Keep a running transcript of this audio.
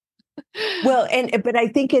Well, but I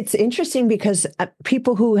think it's interesting because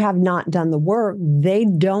people who have not done the work, they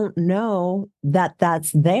don't know that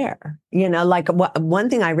that's there. Like one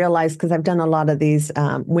thing I realized, because I've done a lot of these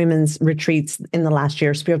women's retreats in the last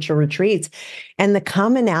year, spiritual retreats, and the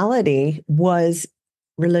commonality was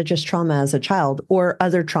religious trauma as a child or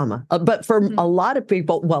other trauma. But for a lot of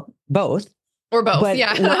people, well, both. Or both, but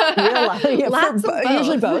yeah. not realizing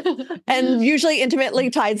usually both, and usually intimately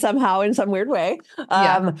tied somehow in some weird way.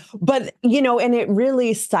 But, and it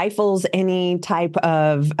really stifles any type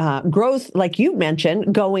of growth, like you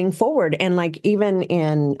mentioned, going forward. And like even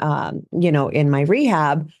in, in my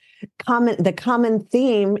rehab, the common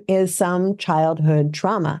theme is some childhood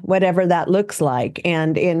trauma, whatever that looks like.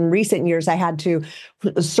 And in recent years, I had to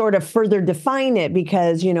sort of further define it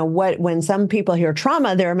because, when some people hear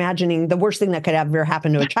trauma, they're imagining the worst thing that could ever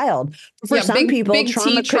happen to a child. For some people,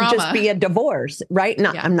 trauma could just be a divorce, right?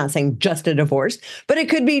 I'm not saying just a divorce, but it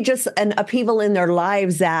could be just an upheaval in their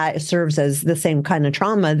lives that serves as the same kind of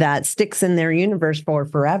trauma that sticks in their universe for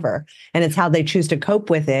forever. And it's how they choose to cope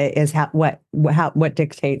with it is what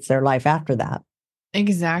dictates their life after that.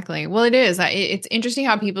 Exactly. Well, it is. It's interesting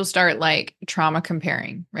how people start like trauma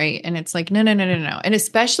comparing, right? And it's like, no. And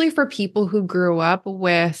especially for people who grew up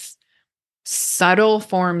with subtle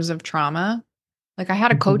forms of trauma. Like I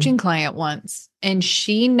had a coaching client once, and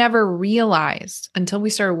she never realized until we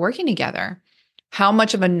started working together how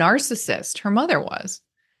much of a narcissist her mother was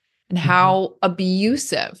and how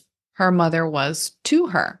abusive her mother was to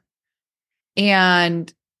her.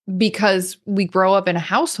 And because we grow up in a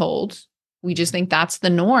household, we just think that's the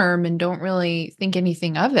norm and don't really think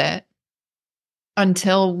anything of it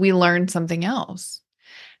until we learn something else.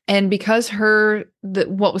 And because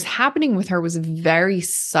what was happening with her was very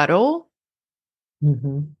subtle.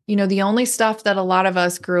 The only stuff that a lot of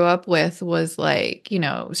us grew up with was like,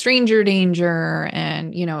 stranger danger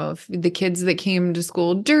and, if the kids that came to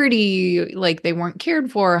school dirty, like they weren't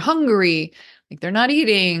cared for, hungry, like they're not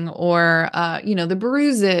eating, or, the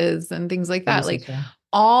bruises and things like that. Like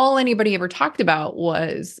all anybody ever talked about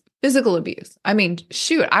was physical abuse. I mean,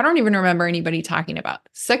 shoot, I don't even remember anybody talking about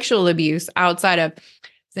sexual abuse outside of,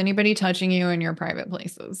 is anybody touching you in your private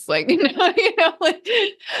places? Like, like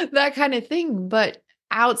that kind of thing. But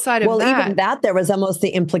outside of that. Even that, there was almost the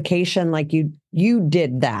implication like you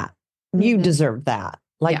did that. You deserve that.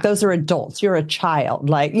 Like those are adults. You're a child.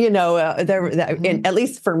 Like, at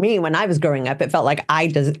least for me, when I was growing up, it felt like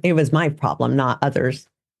it was my problem, not others.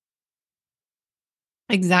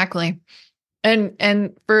 Exactly.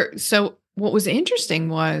 So what was interesting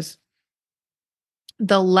was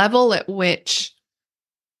the level at which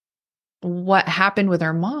what happened with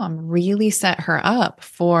her mom really set her up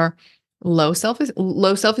for low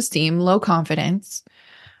self-esteem, low confidence,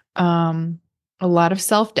 a lot of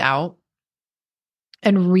self-doubt,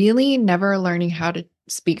 and really never learning how to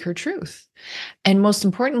speak her truth. And most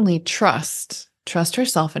importantly, trust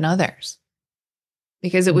herself and others.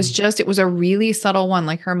 Because it was a really subtle one.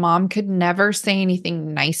 Like her mom could never say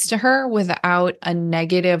anything nice to her without a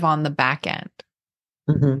negative on the back end.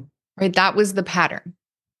 Right? That was the pattern.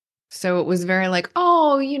 So it was very like,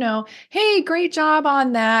 oh, hey, great job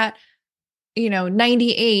on that,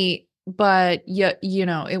 98, but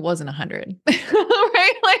it wasn't 100,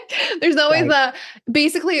 right? Like there's always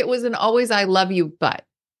basically it was an always, I love you, but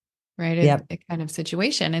right. A kind of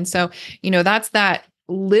situation. And so, that's that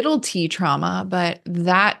little T trauma, but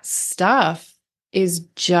that stuff is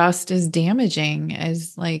just as damaging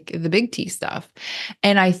as like the big T stuff.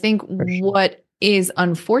 And I think what is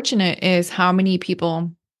unfortunate is how many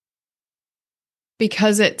people,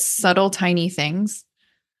 because it's subtle, tiny things,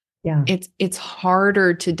 it's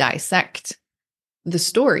harder to dissect the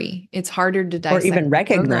story. It's harder to dissect or even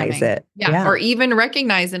recognize it. Or even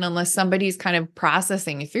recognize it unless somebody's kind of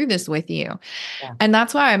processing through this with you. And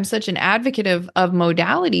that's why I'm such an advocate of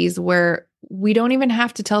modalities where we don't even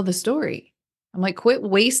have to tell the story. I'm like, quit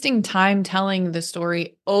wasting time telling the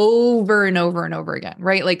story over and over and over again,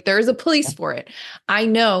 right? Like there's a place for it. I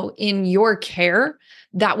know in your care,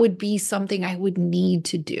 that would be something I would need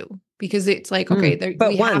to do because it's like, okay,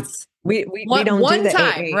 but once we don't one do the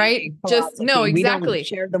time, AA right? Just no, exactly. We don't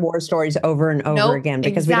share the war stories over and over again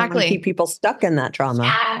because we don't want to keep people stuck in that trauma.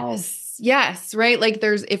 Yes, right. Like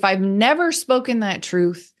if I've never spoken that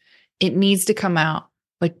truth, it needs to come out,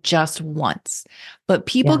 but just once. But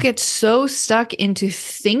people get so stuck into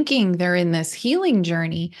thinking they're in this healing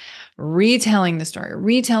journey, retelling the story.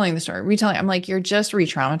 I'm like, you're just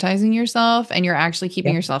re-traumatizing yourself and you're actually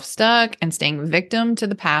keeping yourself stuck and staying victim to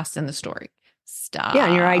the past and the story. stop. Yeah.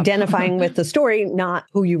 And you're identifying with the story, not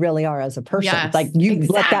who you really are as a person. Yes, like you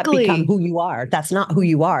exactly. let that become who you are. That's not who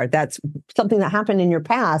you are. That's something that happened in your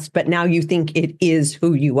past, but now you think it is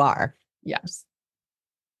who you are. Yes,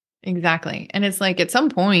 exactly. And it's like, at some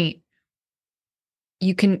point,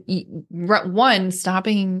 you can,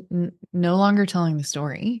 stopping, no longer telling the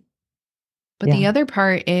story. But the other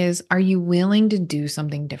part is, are you willing to do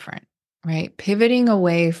something different, right? Pivoting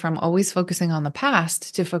away from always focusing on the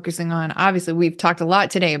past to focusing on, obviously, we've talked a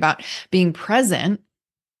lot today about being present.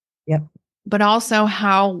 Yep. But also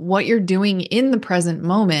how what you're doing in the present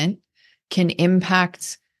moment can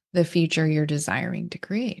impact the future you're desiring to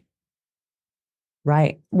create.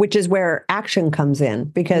 Right. Which is where action comes in,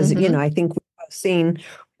 because, I think we've seen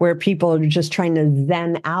where people are just trying to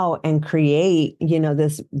zen out and create,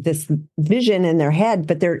 this vision in their head,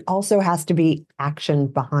 but there also has to be action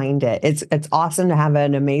behind it. It's awesome to have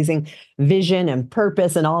an amazing vision and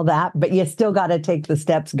purpose and all that, but you still got to take the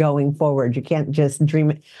steps going forward. You can't just dream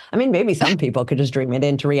it. I mean, maybe some people could just dream it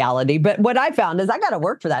into reality, but what I found is I got to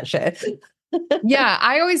work for that shit. Yeah,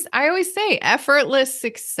 I always say effortless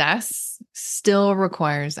success still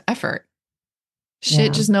requires effort.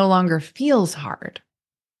 Shit just no longer feels hard.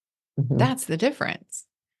 Mm-hmm. That's the difference.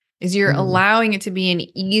 Is you're allowing it to be an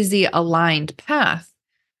easy, aligned path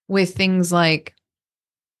with things like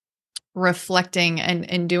reflecting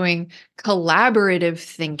and doing collaborative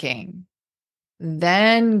thinking,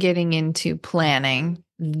 then getting into planning,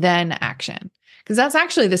 then action. Because that's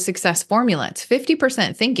actually the success formula. It's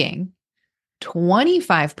 50% thinking,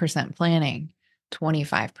 25% planning,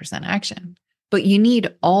 25% action. But you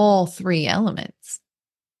need all three elements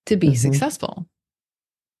to be successful.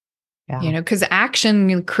 Yeah. Because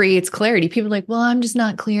action creates clarity. People are like, well, I'm just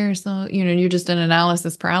not clear. So, you're just an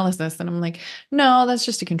analysis paralysis. And I'm like, no, that's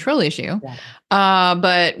just a control issue. Yeah.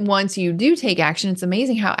 But once you do take action, it's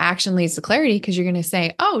amazing how action leads to clarity, because you're going to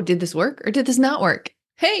say, oh, did this work or did this not work?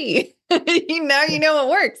 Hey, now you know it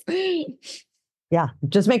works. Yeah.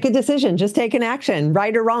 Just make a decision. Just take an action,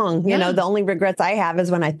 right or wrong. The only regrets I have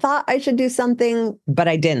is when I thought I should do something, but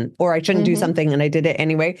I didn't, or I shouldn't do something and I did it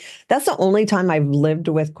anyway. That's the only time I've lived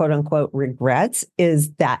with quote unquote regrets,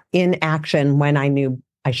 is that inaction when I knew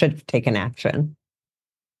I should have taken action.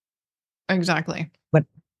 Exactly.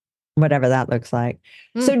 Whatever that looks like.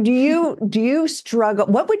 So do you struggle?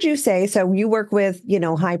 What would you say? So you work with,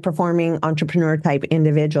 high performing entrepreneur type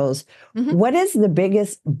individuals. What is the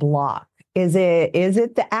biggest block? Is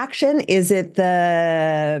it the action? Is it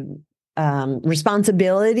the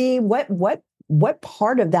responsibility? What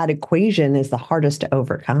part of that equation is the hardest to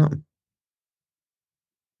overcome?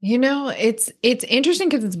 It's interesting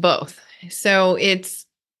because it's both. So it's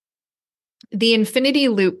the infinity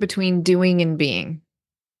loop between doing and being,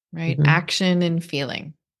 right? Action and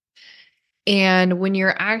feeling. And when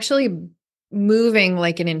you're actually moving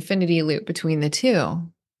like an infinity loop between the two,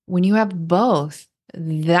 when you have both,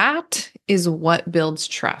 that is what builds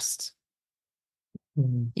trust.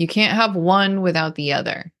 You can't have one without the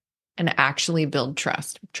other and actually build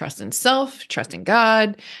trust. Trust in self, trust in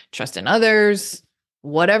God, trust in others,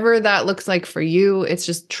 whatever that looks like for you. It's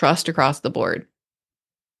just trust across the board.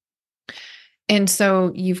 And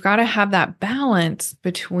so you've got to have that balance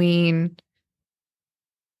between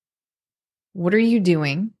what are you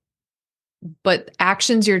doing, but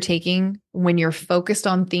actions you're taking when you're focused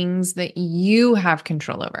on things that you have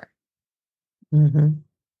control over.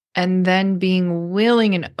 And then being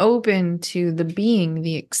willing and open to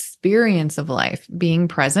the experience of life, being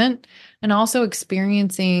present, and also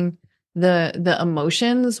experiencing the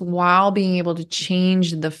emotions while being able to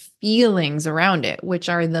change the feelings around it, which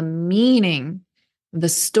are the meaning, the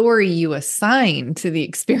story you assign to the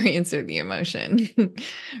experience or the emotion.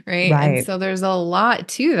 Right. And so there's a lot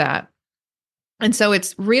to that. And so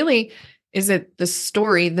it's really, is it the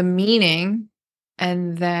story, the meaning,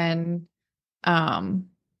 and then,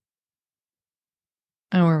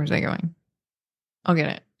 where was I going? I'll get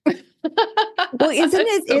it. Well, isn't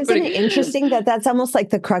it interesting that that's almost like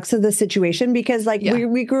the crux of the situation? Because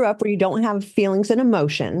we grew up where you don't have feelings and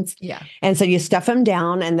emotions. Yeah. And so you stuff them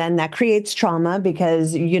down, and then that creates trauma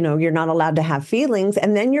because, you're not allowed to have feelings.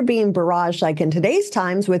 And then you're being barraged, like in today's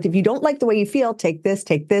times, with, if you don't like the way you feel, take this,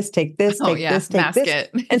 take this, take this, take this, take mask this.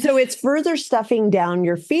 It. And so it's further stuffing down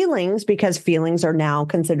your feelings, because feelings are now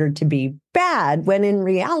considered to be bad, when in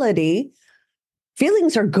reality,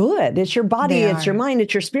 feelings are good. It's your body, it's your mind,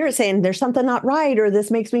 it's your spirit saying there's something not right, or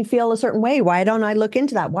this makes me feel a certain way. Why don't I look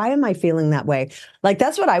into that? Why am I feeling that way? Like,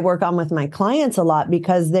 that's what I work on with my clients a lot,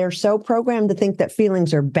 because they're so programmed to think that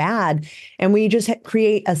feelings are bad. And we just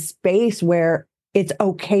create a space where it's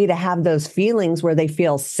okay to have those feelings where they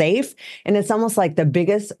feel safe. And it's almost like the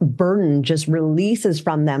biggest burden just releases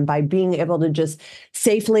from them by being able to just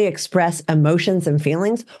safely express emotions and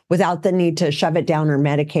feelings without the need to shove it down or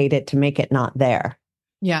medicate it to make it not there.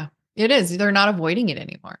 Yeah, it is. They're not avoiding it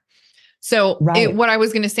anymore. So Right. what I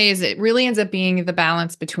was going to say is it really ends up being the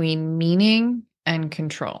balance between meaning and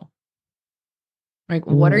control. Like,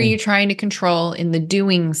 what are you trying to control in the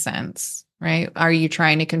doing sense, right? Are you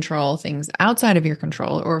trying to control things outside of your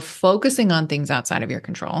control or focusing on things outside of your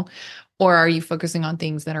control? Or are you focusing on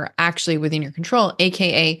things that are actually within your control,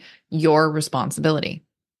 AKA your responsibility?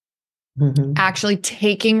 Actually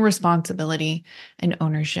taking responsibility and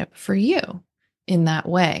ownership for you in that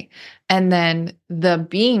way. And then the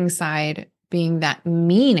being side being that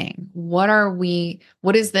meaning. What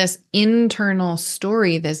is this internal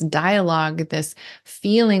story, this dialogue, this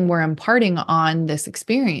feeling we're imparting on this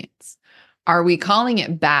experience? Are we calling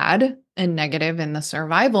it bad and negative in the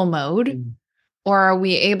survival mode? Or are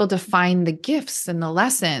we able to find the gifts and the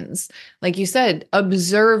lessons? Like you said,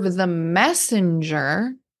 observe the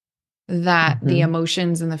messenger that the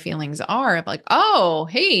emotions and the feelings are, like, oh,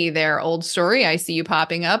 hey there, old story. I see you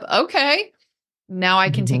popping up. Okay. Now I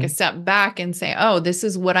can take a step back and say, oh, this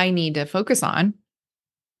is what I need to focus on,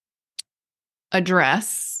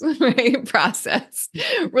 address, right? Process,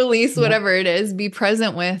 release whatever it is, be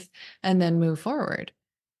present with, and then move forward.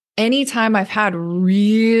 Anytime I've had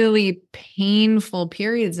really painful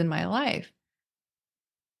periods in my life,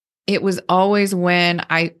 it was always when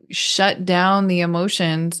I shut down the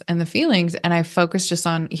emotions and the feelings and I focused just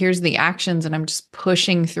on here's the actions and I'm just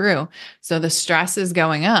pushing through. So the stress is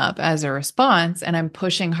going up as a response and I'm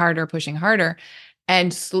pushing harder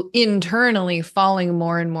and internally falling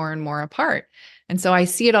more and more and more apart. And so I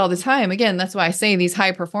see it all the time. Again, that's why I say these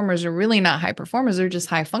high performers are really not high performers. They're just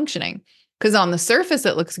high functioning. Because on the surface,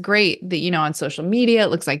 it looks great that, on social media, it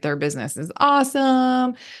looks like their business is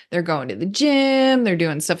awesome. They're going to the gym. They're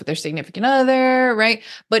doing stuff with their significant other, right?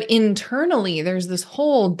 But internally, there's this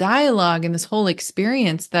whole dialogue and this whole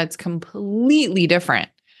experience that's completely different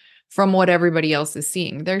from what everybody else is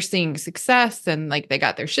seeing. They're seeing success and like they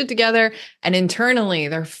got their shit together. And internally,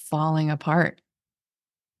 they're falling apart.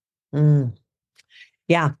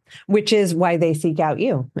 Yeah, which is why they seek out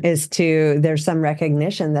you, there's some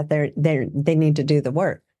recognition that they need to do the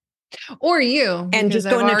work. Or you. And just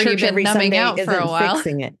going to church every Sunday isn't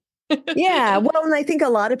fixing it. Yeah, well, and I think a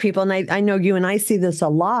lot of people, and I know you and I see this a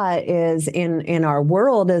lot, is in our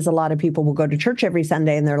world, is a lot of people will go to church every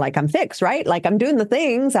Sunday and they're like, I'm fixed, right? Like I'm doing the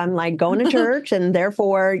things, I'm like going to church, and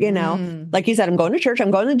therefore, like you said, I'm going to church,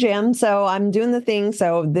 I'm going to the gym, so I'm doing the thing,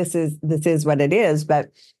 so this is what it is.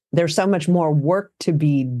 But there's so much more work to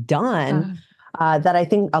be done. That I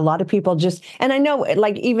think a lot of people just, and I know,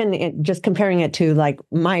 like even just comparing it to like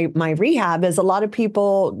my rehab, is a lot of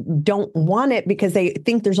people don't want it because they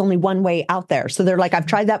think there's only one way out there. So they're like, I've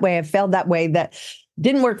tried that way, I've failed that way, that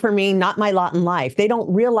didn't work for me, not my lot in life. They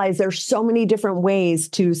don't realize there's so many different ways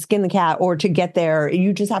to skin the cat or to get there.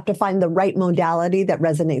 You just have to find the right modality that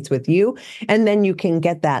resonates with you, and then you can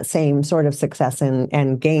get that same sort of success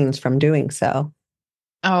and gains from doing so.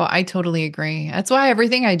 Oh, I totally agree. That's why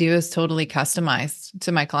everything I do is totally customized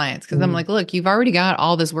to my clients. Because I'm like, look, you've already got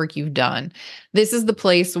all this work you've done. This is the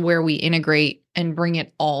place where we integrate and bring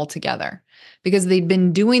it all together, because they've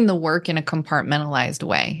been doing the work in a compartmentalized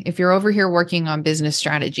way. If you're over here working on business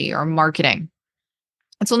strategy or marketing,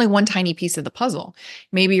 it's only one tiny piece of the puzzle.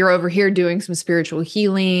 Maybe you're over here doing some spiritual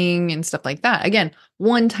healing and stuff like that. Again,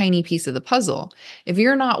 one tiny piece of the puzzle. If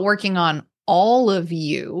you're not working on all of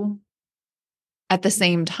you at the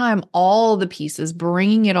same time, all the pieces,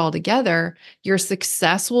 bringing it all together, your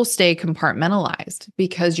success will stay compartmentalized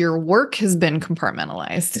because your work has been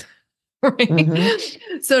compartmentalized. Right?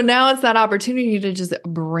 So now it's that opportunity to just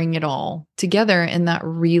bring it all together in that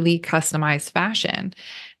really customized fashion.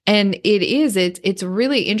 And it's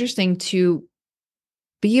really interesting to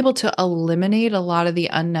be able to eliminate a lot of the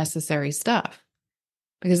unnecessary stuff,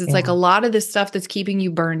 because it's like a lot of this stuff that's keeping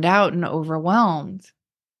you burned out and overwhelmed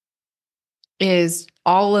is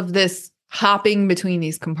all of this hopping between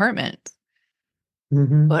these compartments.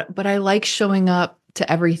 But I like showing up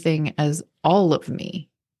to everything as all of me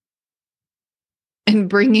and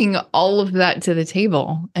bringing all of that to the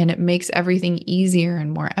table. And it makes everything easier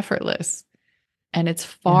and more effortless. And it's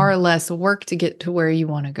far less work to get to where you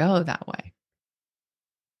want to go that way.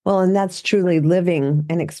 Well, and that's truly living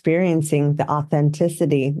and experiencing the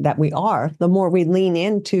authenticity that we are. The more we lean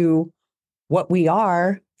into what we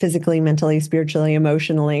are physically, mentally, spiritually,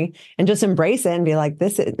 emotionally, and just embrace it and be like,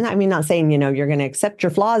 this is, I mean, not saying, you're going to accept your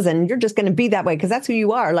flaws and you're just going to be that way because that's who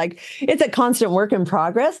you are. Like, it's a constant work in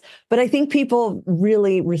progress. But I think people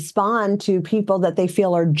really respond to people that they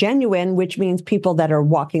feel are genuine, which means people that are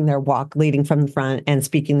walking their walk, leading from the front and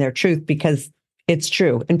speaking their truth because it's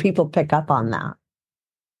true. And people pick up on that.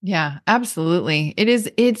 Yeah, absolutely.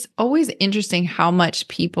 It's always interesting how much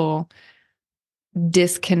people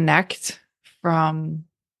disconnect from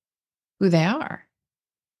who they are,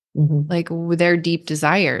 like with their deep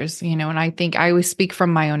desires, and I think I always speak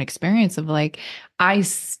from my own experience of like, I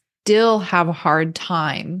still have a hard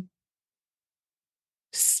time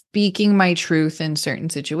speaking my truth in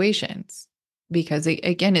certain situations because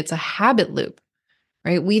again, it's a habit loop,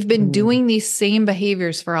 right? We've been doing these same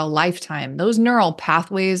behaviors for a lifetime. Those neural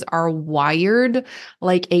pathways are wired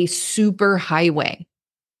like a super highway.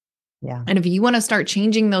 Yeah. And if you want to start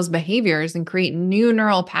changing those behaviors and create new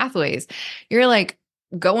neural pathways, you're like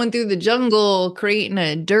going through the jungle, creating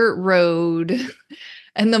a dirt road.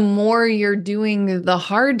 And the more you're doing the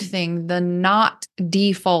hard thing, the not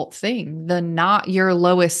default thing, the not your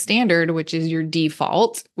lowest standard, which is your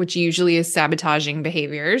default, which usually is sabotaging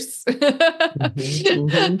behaviors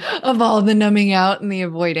of all the numbing out and the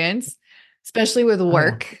avoidance. Especially with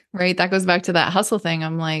work, right? That goes back to that hustle thing.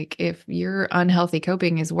 I'm like, if your unhealthy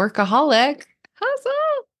coping is workaholic, hustle,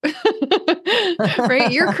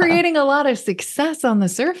 right? You're creating a lot of success on the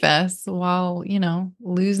surface while,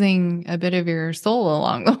 losing a bit of your soul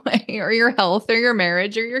along the way, or your health or your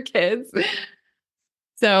marriage or your kids.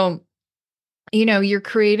 So, you're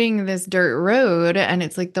creating this dirt road, and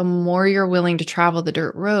it's like the more you're willing to travel the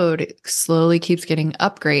dirt road, it slowly keeps getting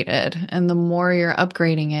upgraded. And the more you're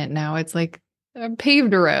upgrading it, now it's like a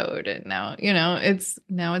paved road. And now, it's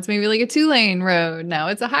maybe like a 2-lane road. Now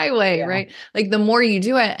it's a highway, right? Like the more you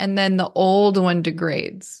do it, and then the old one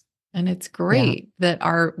degrades. And it's great that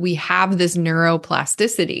we have this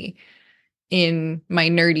neuroplasticity in my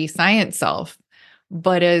nerdy science self.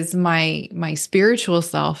 But as my spiritual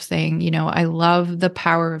self saying, I love the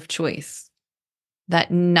power of choice,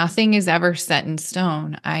 that nothing is ever set in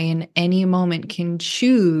stone. I, in any moment, can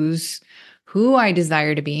choose who I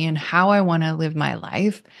desire to be and how I want to live my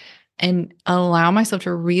life, and allow myself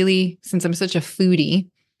to really, since I'm such a foodie,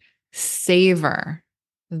 savor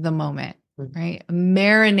the moment, right?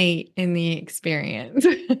 Marinate in the experience.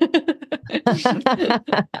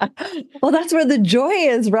 Well, that's where the joy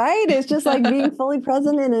is, right? It's just like being fully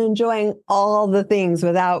present and enjoying all the things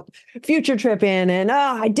without future tripping and,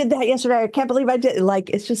 I did that yesterday. I can't believe I did. Like,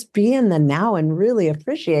 it's just be in the now and really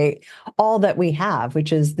appreciate all that we have,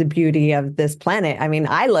 which is the beauty of this planet. I mean,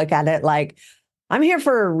 I look at it like, I'm here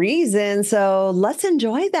for a reason, so let's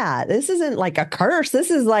enjoy that. This isn't like a curse.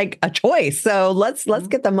 This is like a choice. So let's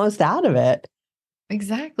get the most out of it.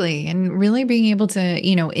 Exactly. And really being able to,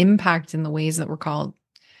 impact in the ways that we're called.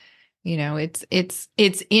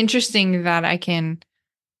 It's interesting that I can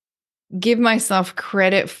give myself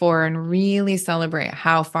credit for and really celebrate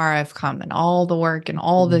how far I've come and all the work and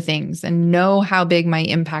all the things, and know how big my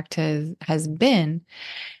impact has been.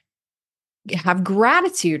 Have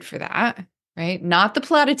gratitude for that. Right? Not the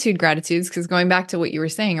platitude gratitudes, because going back to what you were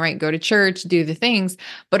saying, right? Go to church, do the things,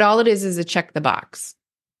 but all it is a check the box.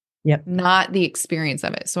 Yep. Not the experience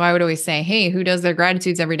of it. So I would always say, hey, who does their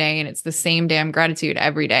gratitudes every day? And it's the same damn gratitude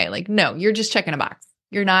every day. Like, no, you're just checking a box.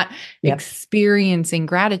 You're not experiencing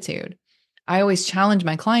gratitude. I always challenge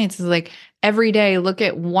my clients is like, every day, look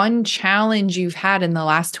at one challenge you've had in the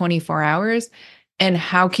last 24 hours and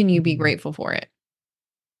how can you be grateful for it?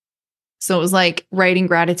 So it was like writing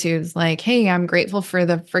gratitudes like, hey, I'm grateful for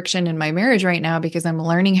the friction in my marriage right now because I'm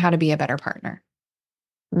learning how to be a better partner.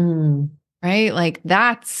 Right? Like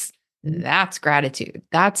that's gratitude.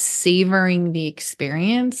 That's savoring the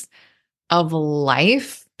experience of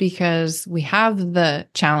life because we have the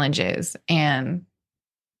challenges and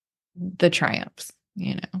the triumphs,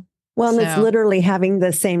 Well, and it's literally having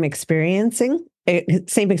the same experience,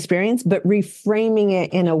 but reframing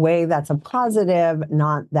it in a way that's a positive,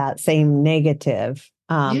 not that same negative,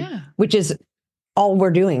 which is all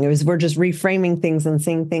we're doing is we're just reframing things and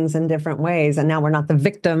seeing things in different ways. And now we're not the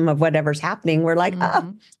victim of whatever's happening. We're like,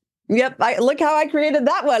 yep, look how I created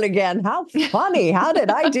that one again. How funny. How did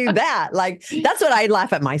I do that? Like, that's what I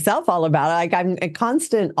laugh at myself all about. Like, I'm in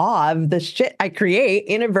constant awe of the shit I create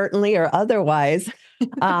inadvertently or otherwise.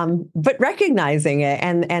 But recognizing it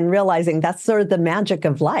and realizing that's sort of the magic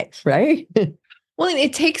of life, right? Well,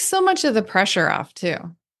 it takes so much of the pressure off too.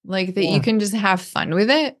 Like that you can just have fun with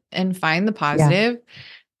it and find the positive.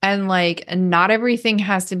 And like, not everything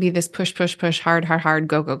has to be this push, hard,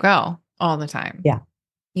 go all the time. Yeah.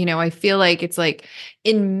 I feel like it's like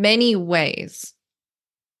in many ways,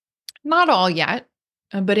 not all yet,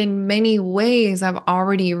 but in many ways, I've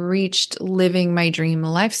already reached living my dream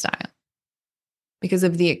lifestyle because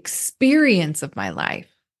of the experience of my life,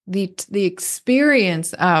 the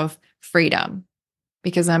experience of freedom,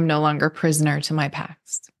 because I'm no longer prisoner to my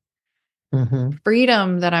past. Mm-hmm.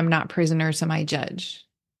 Freedom that I'm not prisoner to my judge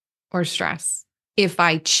or stress if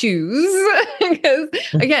I choose. Because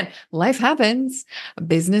again, life happens,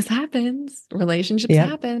 business happens, relationships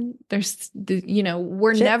happen. We're shit,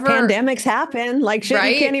 never pandemics happen, like shit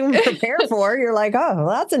right? You can't even prepare for. You're like, oh, well,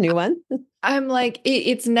 that's a new one. I'm like,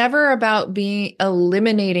 it's never about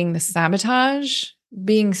eliminating the sabotage.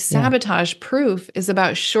 Being sabotage proof is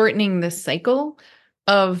about shortening the cycle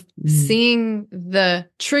of seeing the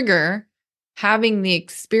trigger, having the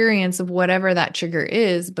experience of whatever that trigger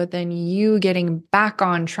is, but then you getting back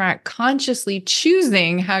on track, consciously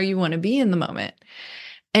choosing how you want to be in the moment.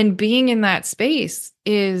 And being in that space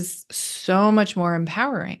is so much more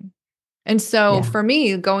empowering. And so for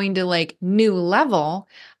me, going to like new level,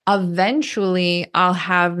 eventually I'll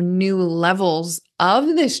have new levels of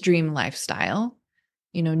this dream lifestyle,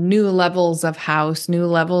 new levels of house, new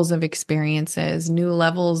levels of experiences, new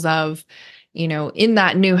levels of, in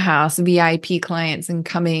that new house, VIP clients and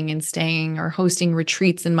coming and staying or hosting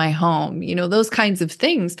retreats in my home, those kinds of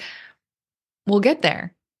things. We'll get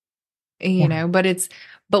there,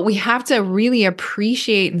 but we have to really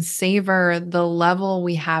appreciate and savor the level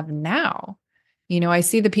we have now. I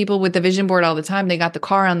see the people with the vision board all the time. They got the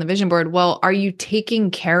car on the vision board. Well, are you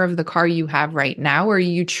taking care of the car you have right now? Or are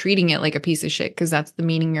you treating it like a piece of shit? Because that's the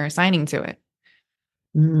meaning you're assigning to it.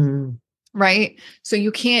 Right? So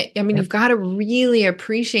you can't, you've got to really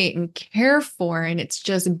appreciate and care for. And it's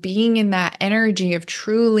just being in that energy of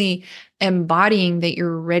truly embodying that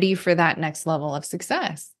you're ready for that next level of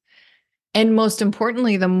success. And most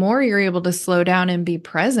importantly, the more you're able to slow down and be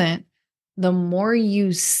present, the more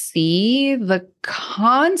you see the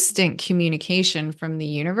constant communication from the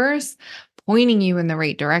universe pointing you in the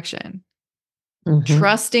right direction.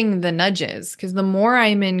 Trusting the nudges, because the more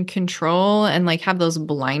I'm in control and like have those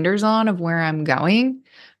blinders on of where I'm going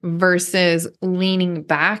versus leaning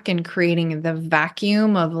back and creating the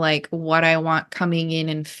vacuum of like what I want coming in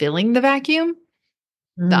and filling the vacuum,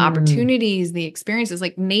 the opportunities, the experiences,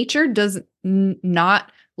 like nature does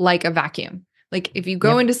not like a vacuum. Like if you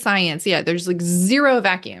go into science, there's like zero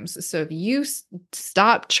vacuums. So if you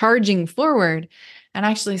stop charging forward and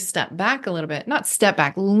actually step back a little bit, not step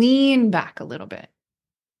back, lean back a little bit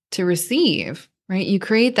to receive, right? You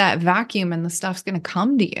create that vacuum and the stuff's going to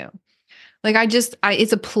come to you. Like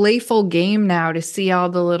it's a playful game now to see all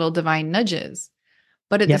the little divine nudges.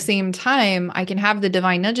 But at the same time, I can have the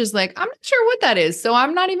divine nudges like, I'm not sure what that is. So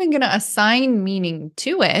I'm not even going to assign meaning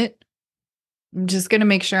to it. I'm just going to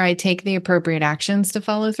make sure I take the appropriate actions to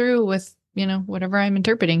follow through with, whatever I'm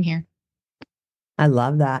interpreting here. I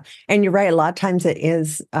love that. And you're right. A lot of times it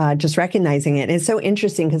is just recognizing it. It's so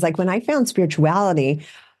interesting because like when I found spirituality,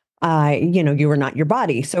 you were not your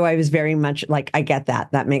body. So I was very much like, I get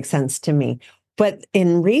that. That makes sense to me. But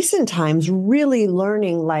in recent times, really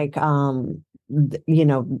learning like,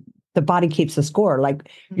 the body keeps the score. Like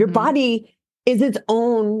your body is its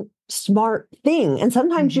own smart thing. And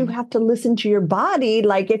sometimes you have to listen to your body.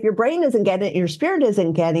 Like if your brain isn't getting it, your spirit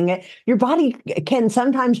isn't getting it, your body can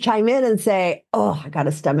sometimes chime in and say, oh, I got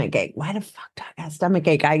a stomach ache. Why the fuck do I got a stomach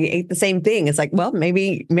ache? I ate the same thing. It's like, well,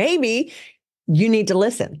 maybe you need to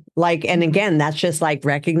listen. Like, and again, that's just like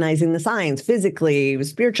recognizing the signs physically,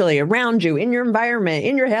 spiritually around you, in your environment,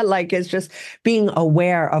 in your head. Like it's just being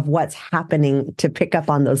aware of what's happening to pick up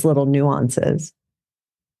on those little nuances.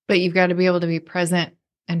 But you've got to be able to be present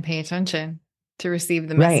and pay attention to receive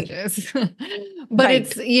the messages. But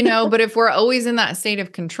it's, but if we're always in that state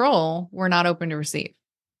of control, we're not open to receive.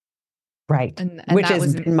 Right. And which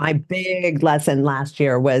has been my big lesson last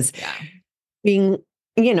year was being,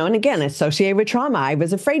 and again, associated with trauma. I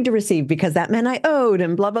was afraid to receive because that meant I owed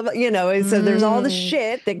and blah, blah, blah, so there's all the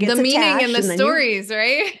shit that gets the attached. Meaning and the stories,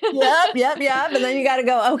 right? Yep. And then you got to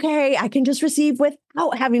go, okay, I can just receive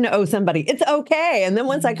without having to owe somebody. It's okay. And then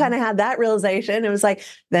once I kind of had that realization, it was like,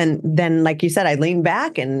 then like you said, I leaned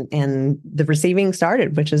back and the receiving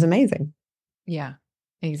started, which is amazing. Yeah,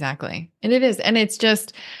 exactly. And it is. And it's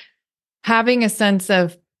just having a sense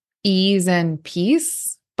of ease and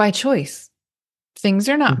peace by choice. Things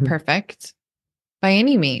are not perfect by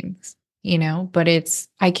any means, but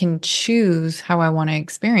I can choose how I want to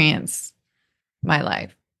experience my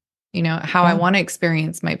life, how I want to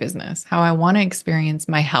experience my business, how I want to experience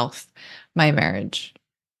my health, my marriage,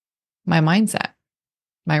 my mindset,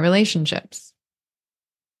 my relationships.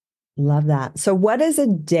 Love that. So what does a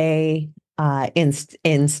day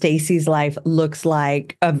in Stacy's life looks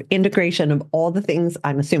like of integration of all the things?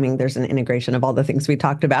 I'm assuming there's an integration of all the things we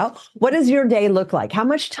talked about. What does your day look like? How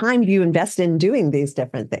much time do you invest in doing these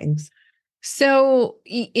different things? So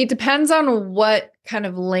it depends on what kind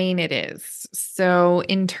of lane it is. So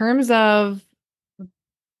in terms of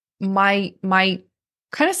my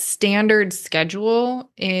kind of standard schedule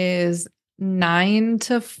is 9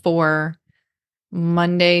 to 4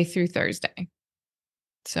 Monday through Thursday.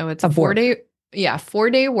 So it's a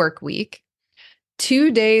 4-day work week.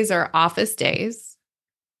 2 days are office days.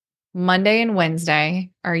 Monday and Wednesday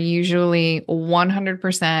are usually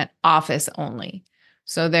 100% office only.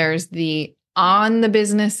 So there's the on the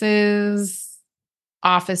businesses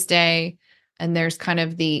office day, and there's kind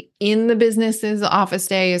of the in the businesses office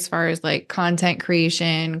day as far as like content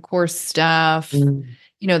creation, course stuff,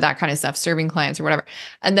 that kind of stuff, serving clients or whatever.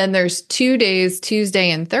 And then there's 2 days,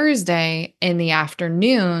 Tuesday and Thursday in the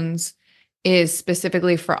afternoons is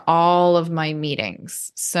specifically for all of my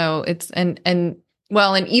meetings. So it's, and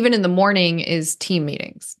even in the morning is team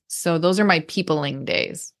meetings. So those are my peopling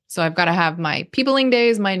days. So I've got to have my peopling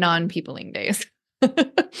days, my non-peopling days.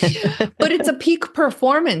 But it's a peak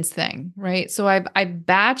performance thing, right? So I've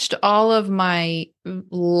batched all of my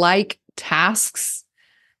like tasks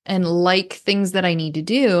and like things that I need to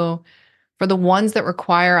do for the ones that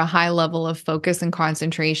require a high level of focus and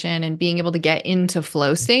concentration and being able to get into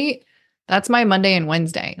flow state. That's my Monday and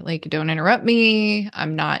Wednesday. Like, don't interrupt me.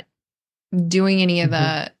 I'm not doing any of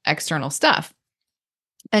the external stuff.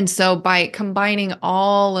 And so by combining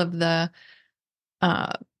all of the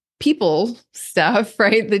people stuff,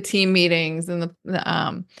 right? The team meetings and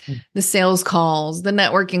the sales calls, the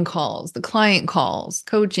networking calls, the client calls,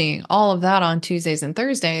 coaching, all of that on Tuesdays and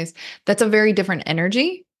Thursdays, that's a very different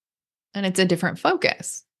energy and it's a different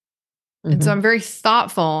focus. And so I'm very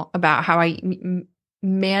thoughtful about how I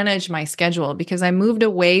manage my schedule because I moved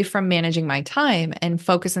away from managing my time and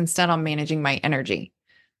focus instead on managing my energy.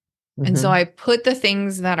 And so I put the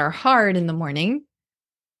things that are hard in the morning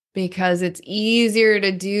because it's easier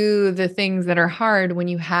to do the things that are hard when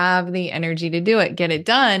you have the energy to do it, get it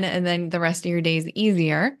done, and then the rest of your day is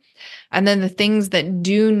easier. And then the things that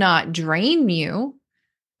do not drain you,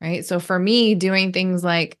 right? So for me, doing things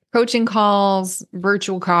like coaching calls,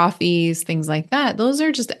 virtual coffees, things like that, those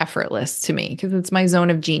are just effortless to me because it's my zone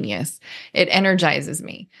of genius. It energizes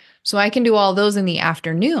me. So I can do all those in the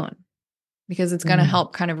afternoon because it's going to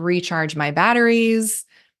help kind of recharge my batteries.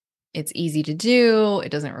 It's easy to do. It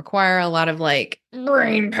doesn't require a lot of like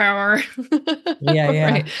brain power.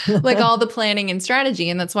 Right? Like all the planning and strategy.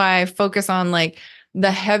 And that's why I focus on like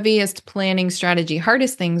the heaviest planning strategy,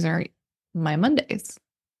 hardest things are my Mondays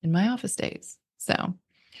and my office days. So,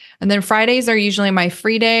 and then Fridays are usually my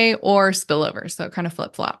free day or spillover. So it kind of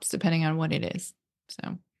flip flops depending on what it is.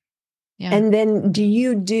 So, yeah. And then do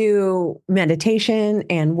you do meditation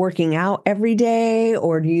and working out every day,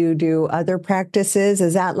 or do you do other practices?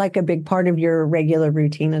 Is that like a big part of your regular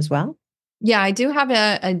routine as well? Yeah, I do have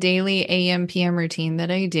a daily AM PM routine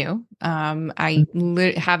that I do. I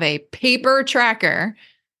have a paper tracker.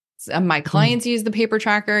 My clients use the paper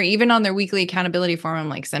tracker, even on their weekly accountability form. I'm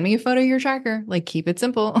like, send me a photo of your tracker, like keep it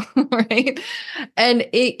simple, right? And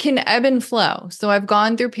it can ebb and flow. So I've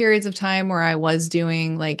gone through periods of time where I was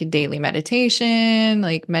doing like daily meditation,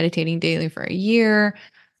 like meditating daily for a year.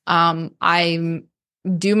 I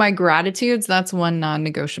do my gratitudes. That's one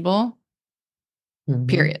non-negotiable,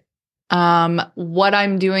 period. What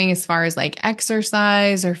I'm doing as far as like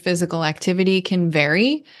exercise or physical activity can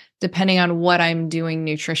vary depending on what I'm doing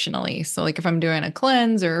nutritionally. So like if I'm doing a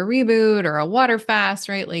cleanse or a reboot or a water fast,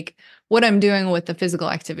 right? Like what I'm doing with the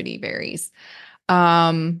physical activity varies.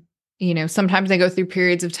 Sometimes I go through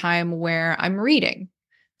periods of time where I'm reading.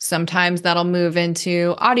 Sometimes that'll move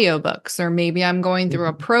into audiobooks, or maybe I'm going through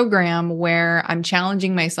a program where I'm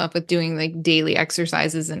challenging myself with doing like daily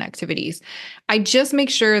exercises and activities. I just make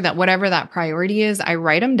sure that whatever that priority is, I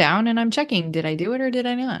write them down and I'm checking, did I do it or did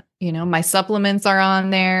I not? My supplements are on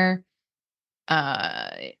there,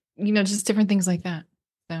 just different things like that.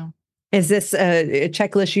 So. Is this a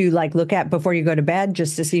checklist you like look at before you go to bed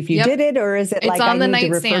just to see if you did it? Or is it like I need to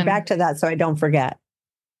refer back to that so I don't forget?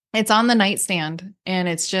 It's on the nightstand, and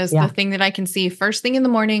it's just the thing that I can see first thing in the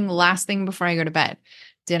morning, last thing before I go to bed.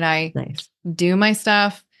 Did I do my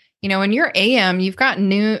stuff? In your AM, you've got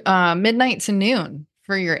midnight to noon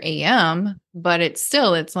for your AM, but it's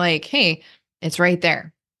like, hey, it's right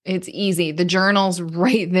there. It's easy. The journal's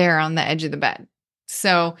right there on the edge of the bed.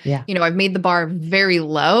 So, I've made the bar very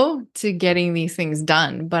low to getting these things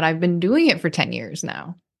done, but I've been doing it for 10 years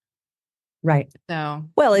now. Right. So,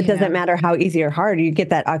 Well, it doesn't matter how easy or hard you get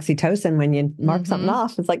that oxytocin when you mark something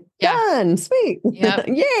off. It's like, done, sweet. Yep.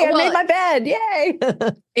 Yay, I made my bed. Yay.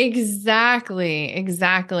 Exactly.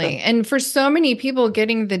 And for so many people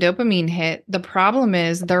getting the dopamine hit, the problem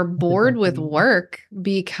is they're bored with work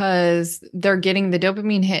because they're getting the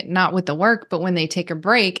dopamine hit, not with the work, but when they take a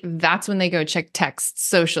break, that's when they go check texts,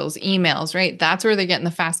 socials, emails, right? That's where they're getting the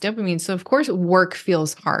fast dopamine. So of course, work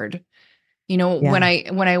feels hard. When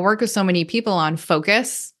I work with so many people on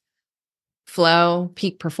focus, flow,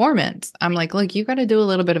 peak performance, I'm like, look, you got to do a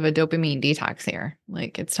little bit of a dopamine detox here.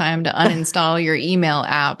 Like, it's time to uninstall your email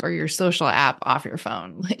app or your social app off your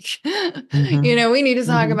phone. Like, we need to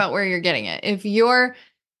talk about where you're getting it. If you're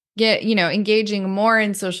engaging more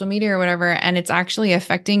in social media or whatever, and it's actually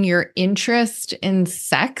affecting your interest in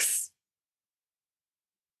sex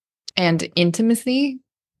and intimacy,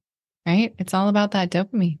 right? It's all about that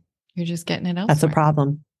dopamine. You're just getting it elsewhere. That's a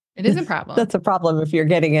problem. It is a problem. That's a problem if you're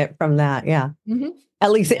getting it from that. Yeah.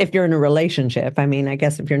 At least if you're in a relationship. I mean, I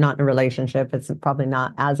guess if you're not in a relationship, it's probably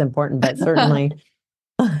not as important, but certainly.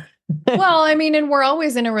 Well, I mean, and we're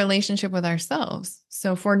always in a relationship with ourselves.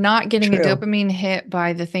 So if we're not getting a dopamine hit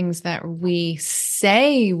by the things that we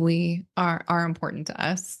say we are important to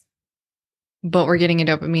us, but we're getting a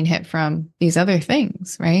dopamine hit from these other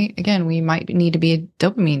things, right? Again, we might need to be a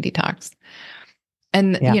dopamine detox.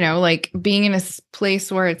 And, like being in a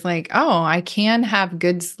place where it's like, oh, I can have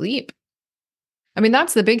good sleep. I mean,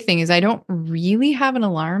 that's the big thing is I don't really have an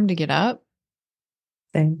alarm to get up.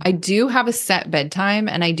 Same. I do have a set bedtime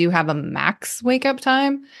and I do have a max wake up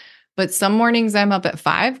time, but some mornings I'm up at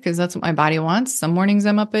 5 because that's what my body wants. Some mornings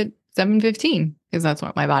I'm up at 7:15 because that's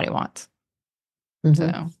what my body wants.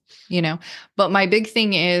 So, but my big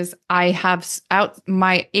thing is I have out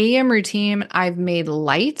my AM routine. I've made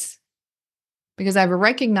light because I've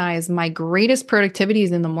recognized my greatest productivity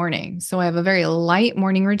is in the morning. So I have a very light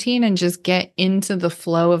morning routine and just get into the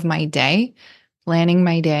flow of my day, planning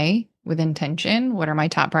my day with intention. What are my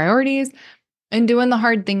top priorities? And doing the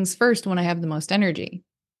hard things first when I have the most energy.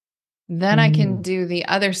 Then I can do the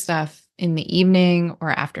other stuff in the evening or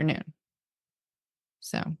afternoon.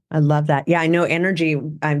 So I love that. Yeah, I know energy.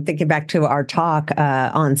 I'm thinking back to our talk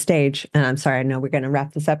on stage, and I'm sorry, I know we're going to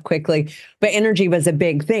wrap this up quickly, but energy was a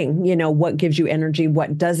big thing. What gives you energy,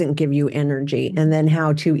 what doesn't give you energy, and then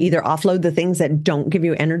how to either offload the things that don't give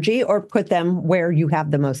you energy or put them where you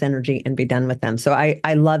have the most energy and be done with them. So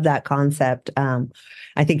I love that concept.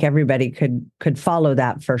 I think everybody could follow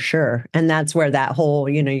that for sure. And that's where that whole,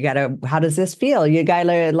 you got to, how does this feel? You got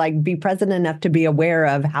to be present enough to be aware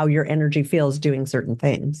of how your energy feels doing certain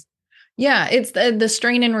things. Yeah. It's the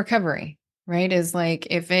strain and recovery, right? Is like,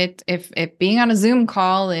 if being on a Zoom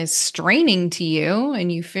call is straining to you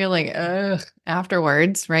and you feel like, ugh,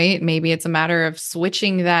 afterwards, right? Maybe it's a matter of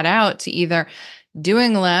switching that out to either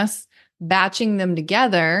doing less, batching them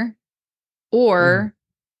together, or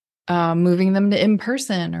moving them to in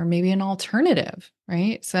person or maybe an alternative,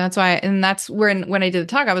 right? So that's why, and that's where when I did the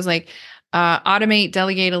talk, I was like, automate,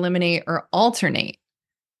 delegate, eliminate, or alternate.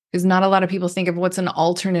 Because not a lot of people think of what's an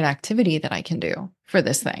alternate activity that I can do for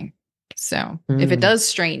this thing. So if it does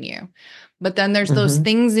strain you, but then there's those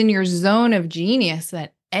things in your zone of genius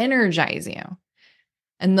that energize you.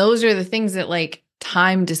 And those are the things that like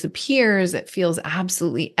time disappears. It feels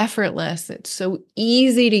absolutely effortless. It's so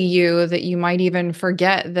easy to you that you might even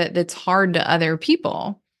forget that it's hard to other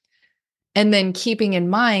people. And then keeping in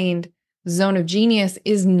mind, zone of genius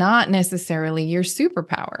is not necessarily your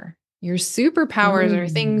superpower. Your superpowers are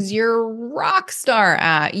things you're rock star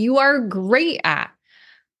at, you are great at,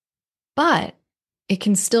 but it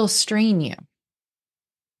can still strain you.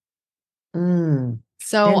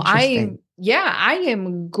 So I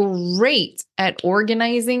am great at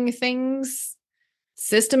organizing things,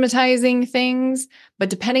 systematizing things, but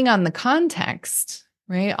depending on the context,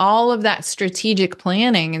 right? All of that strategic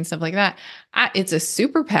planning and stuff like that, it's a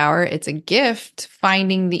superpower. It's a gift,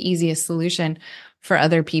 finding the easiest solution for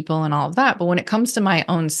other people and all of that. But when it comes to my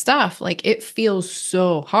own stuff, like it feels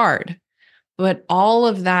so hard, but all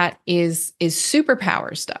of that is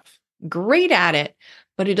superpower stuff. Great at it,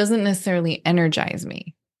 but it doesn't necessarily energize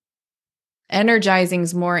me. Energizing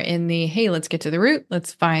is more in the, hey, let's get to the root.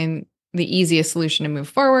 Let's find the easiest solution to move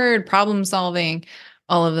forward, problem solving,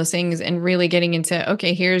 all of those things, and really getting into,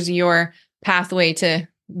 okay, here's your pathway to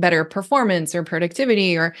better performance or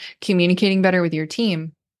productivity or communicating better with your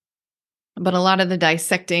team. But a lot of the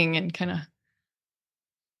dissecting and kind of,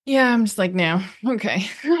 I'm just like, no, okay.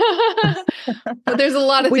 But there's a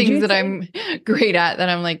lot of things that I'm great at that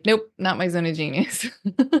I'm like, nope, not my zone of genius.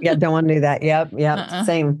 Yeah, don't want to do that. Yep,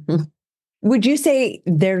 same. Would you say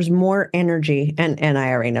there's more energy? And I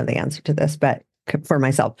already know the answer to this, but for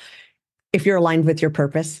myself, if you're aligned with your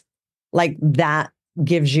purpose, like that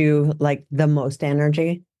gives you like the most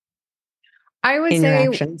energy I would in your say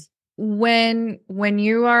actions? when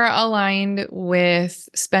you are aligned with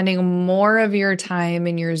spending more of your time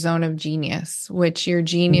in your zone of genius, which your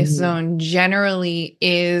genius Mhm. zone generally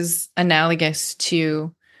is analogous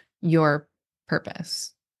to your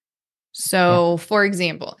purpose. Yeah. So, for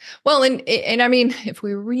example, well, and I mean, if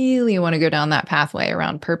we really want to go down that pathway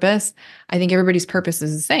around purpose, I think everybody's purpose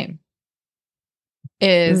is the same.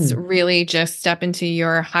 Is Mm. really just step into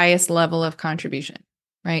your highest level of contribution,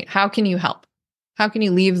 right? How can you help? How can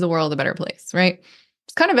you leave the world a better place, right?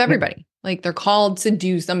 It's kind of Yep. everybody. Like they're called to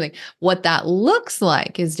do something. What that looks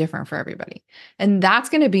like is different for everybody. And that's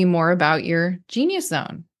going to be more about your genius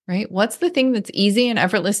zone, right? What's the thing that's easy and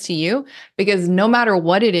effortless to you? Because no matter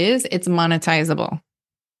what it is, it's monetizable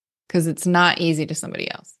because it's not easy to somebody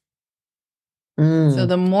else. So Mm.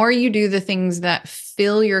 the more you do the things that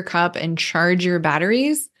fill your cup and charge your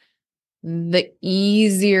batteries, the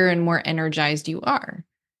easier and more energized you are.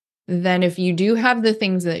 Then if you do have the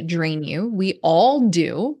things that drain you, we all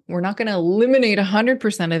do, we're not going to eliminate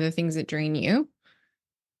 100% of the things that drain you,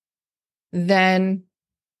 then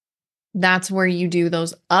that's where you do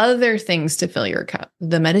those other things to fill your cup,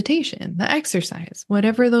 the meditation, the exercise,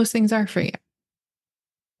 whatever those things are for you.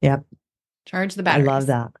 Yep. Charge the I love batteries.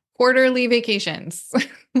 that. Quarterly vacations.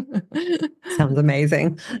 Sounds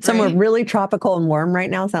amazing. Somewhere Right? really tropical and warm right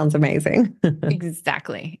now sounds amazing.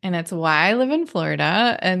 Exactly. And it's why I live in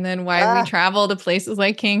Florida and then why we Ah, travel to places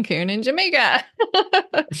like Cancun and Jamaica.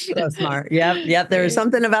 so smart. Yep. Yep. There's Right.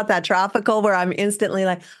 something about that tropical where I'm instantly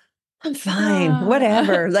like, I'm fine, Ah.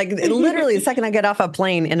 whatever. Like literally the second I get off a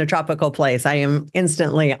plane in a tropical place, I am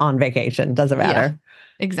instantly on vacation. Doesn't Yeah, matter.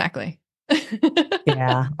 exactly.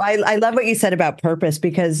 Yeah. I love what you said about purpose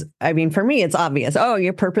because I mean, for me, it's obvious. Oh,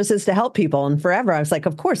 your purpose is to help people. And forever, I was like,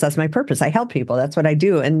 of course, that's my purpose. I help people. That's what I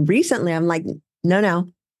do. And recently I'm like, no, no.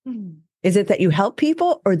 Mm. Is it that you help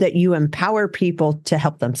people or that you empower people to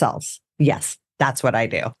help themselves? Yes, that's what I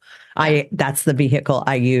do. Yeah, That's the vehicle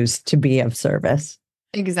I use to be of service.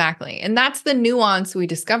 exactly. And that's the nuance we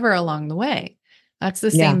discover along the way. That's the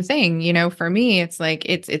Yeah. same thing, for me it's like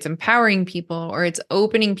it's empowering people or it's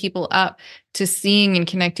opening people up to seeing and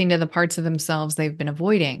connecting to the parts of themselves they've been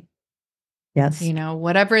avoiding. Yes.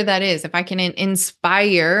 Whatever that is, if I can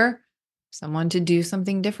inspire someone to do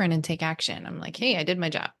something different and take action, I'm like, hey, I did my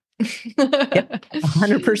job. Yep.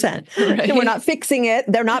 100%. And we're not Right? fixing it.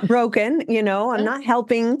 They're not broken. I'm not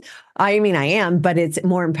helping. I mean, I am, but it's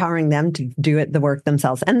more empowering them to do it, the work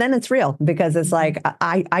themselves. And then it's real because it's Mhm. like,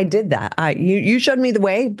 I did that. You showed me the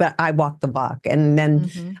way, but I walked the walk. And then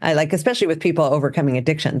Mhm. I like, especially with people overcoming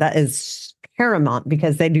addiction, that is paramount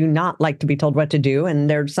because they do not like to be told what to do and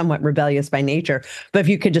they're somewhat rebellious by nature. But if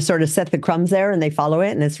you could just sort of set the crumbs there and they follow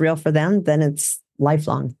it and it's real for them, then it's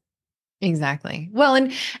lifelong. Exactly. Well,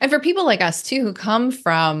 and for people like us too, who come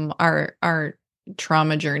from our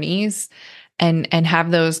trauma journeys and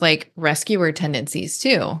have those like rescuer tendencies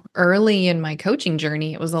too. Early in my coaching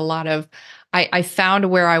journey, it was a lot of I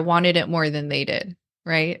found where I wanted it more than they did.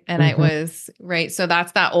 Right. And I Mhm. was right. So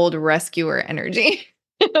that's that old rescuer energy.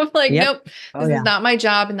 I'm like, Yep. nope, Oh, this is yeah. not my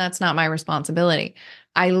job and that's not my responsibility.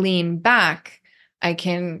 I lean back. I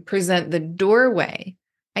can present the doorway.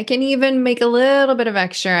 I can even make a little bit of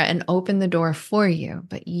extra and open the door for you,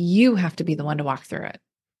 but you have to be the one to walk through it.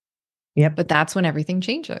 Yep. But that's when everything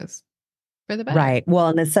changes for the better. Right. Well,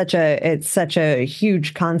 and it's such a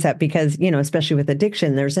huge concept because, especially with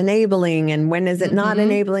addiction, there's enabling and when is it not Mhm.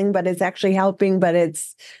 enabling, but it's actually helping, but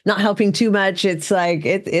it's not helping too much. It's like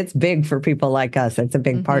it's big for people like us. It's a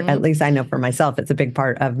big part, at Mhm. least I know for myself, it's a big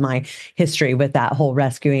part of my history with that whole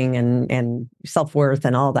rescuing and self-worth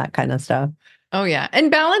and all that kind of stuff. Oh yeah. And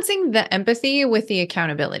balancing the empathy with the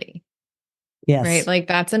accountability, right? Yes. Like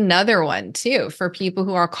that's another one too for people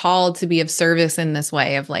who are called to be of service in this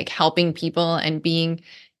way of like helping people and being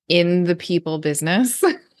in the people business.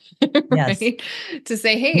 Yes. Right? To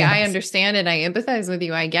say, hey, I Yes. understand it. I empathize with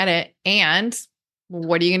you. I get it. And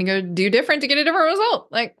what are you going to go do different to get a different result?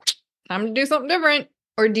 Like, time to do something different.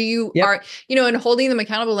 Or do you Yep. are, and holding them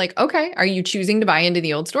accountable, like, okay, are you choosing to buy into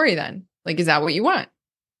the old story then? Like, is that what you want?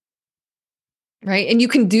 Right. And you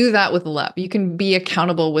can do that with love. You can be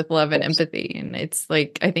accountable with love and empathy. And it's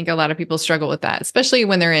like, I think a lot of people struggle with that, especially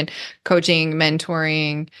when they're in coaching,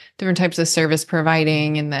 mentoring, different types of service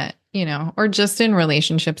providing, and that, or just in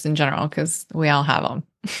relationships in general, because we all have them.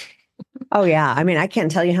 Oh, yeah. I mean, I can't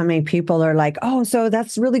tell you how many people are like, oh, so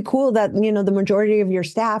that's really cool that, the majority of your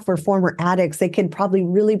staff are former addicts. They could probably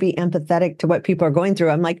really be empathetic to what people are going through.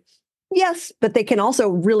 I'm like, Yes, but they can also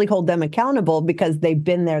really hold them accountable because they've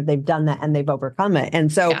been there, they've done that, and they've overcome it.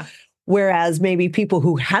 And so, whereas maybe people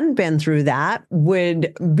who hadn't been through that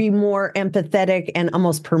would be more empathetic and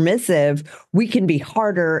almost permissive, we can be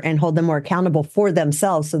harder and hold them more accountable for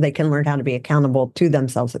themselves so they can learn how to be accountable to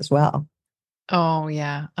themselves as well. Oh,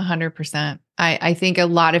 yeah, 100%. I think a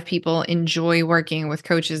lot of people enjoy working with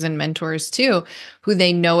coaches and mentors too, who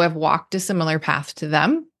they know have walked a similar path to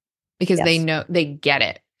them because they know they get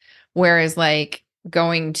it. Whereas like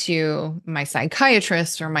going to my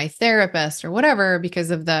psychiatrist or my therapist or whatever,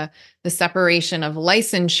 because of the separation of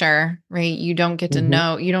licensure, right? You don't get to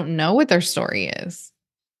know, you don't know what their story is.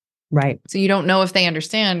 Right. So you don't know if they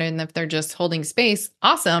understand, and if they're just holding space,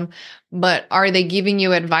 awesome. But are they giving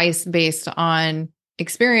you advice based on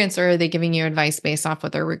experience, or are they giving you advice based off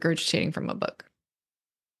what they're regurgitating from a book?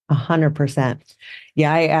 100%.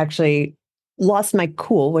 Yeah, I actually lost my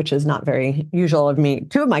cool, which is not very usual of me.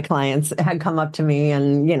 Two of my clients had come up to me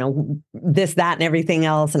and, this, that, and everything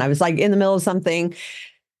else. And I was like in the middle of something.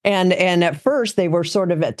 And at first they were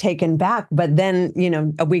sort of taken back, but then,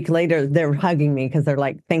 a week later they're hugging me because they're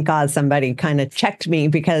like, thank God somebody kind of checked me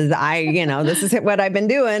because this is what I've been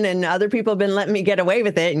doing and other people have been letting me get away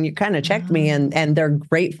with it. And you kind of checked me and they're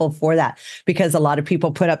grateful for that because a lot of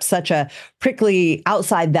people put up such a prickly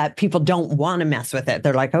outside that people don't want to mess with it.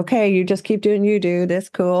 They're like, okay, you just keep doing you, dude. It's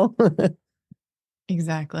cool.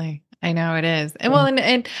 Exactly. I know it is. And well,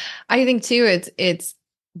 and I think too, it's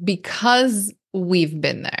because we've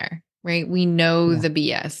been there, right? We know the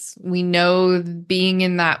BS. We know being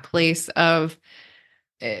in that place of,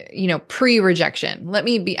 pre-rejection.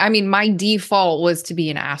 My default was to be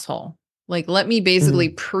an asshole. Like, let me basically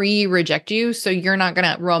pre-reject you so you're not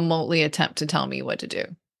going to remotely attempt to tell me what to do.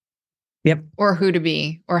 Yep. Or who to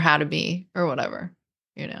be or how to be or whatever,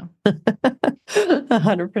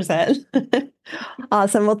 100%.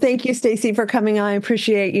 Awesome. Well, thank you, Stacy, for coming on. I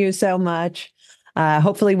appreciate you so much.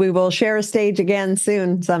 Hopefully we will share a stage again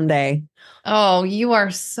soon someday. Oh, you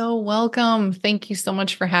are so welcome. Thank you so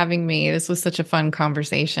much for having me. This was such a fun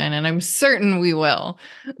conversation, and I'm certain we will.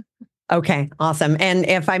 Okay, awesome. And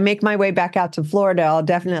if I make my way back out to Florida, I'll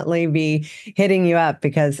definitely be hitting you up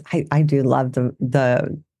because I do love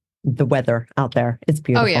the weather out there. It's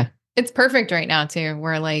beautiful. Oh, yeah. It's perfect right now, too.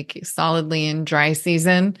 We're like solidly in dry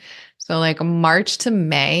season. So like March to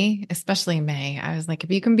May, especially May, I was like,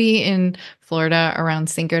 if you can be in Florida around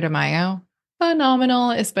Cinco de Mayo,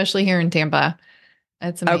 phenomenal, especially here in Tampa.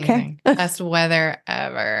 That's amazing. Okay. Best weather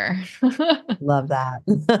ever. Love that.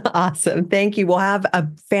 Awesome. Thank you. We'll have a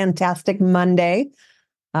fantastic Monday.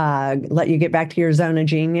 Let you get back to your zone of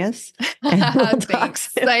genius.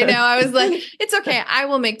 Thanks. I know. I was like, it's okay. I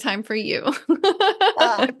will make time for you.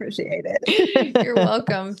 I appreciate it. You're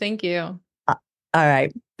welcome. Thank you. All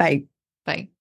right. Bye. Bye.